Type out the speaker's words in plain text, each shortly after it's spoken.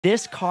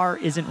This car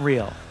isn't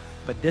real,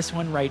 but this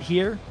one right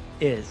here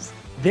is.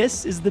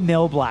 This is the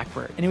Mil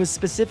Blackbird, and it was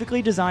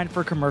specifically designed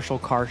for commercial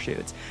car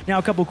shoots. Now,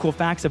 a couple cool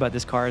facts about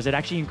this car is it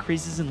actually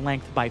increases in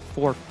length by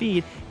 4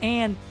 feet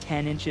and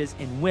 10 inches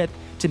in width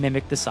to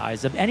mimic the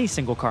size of any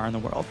single car in the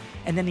world.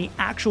 And then the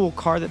actual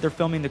car that they're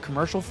filming the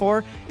commercial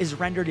for is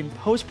rendered in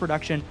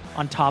post-production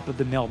on top of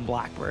the Mil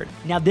Blackbird.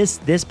 Now, this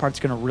part's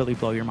gonna really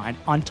blow your mind.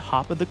 On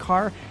top of the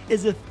car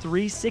is a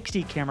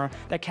 360 camera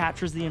that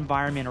captures the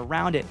environment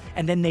around it,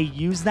 and then they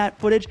use that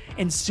footage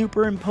and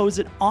superimpose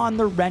it on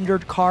the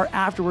rendered car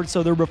afterwards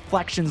so the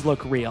reflections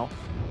look real.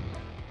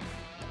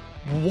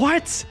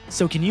 What?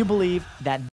 So can you believe that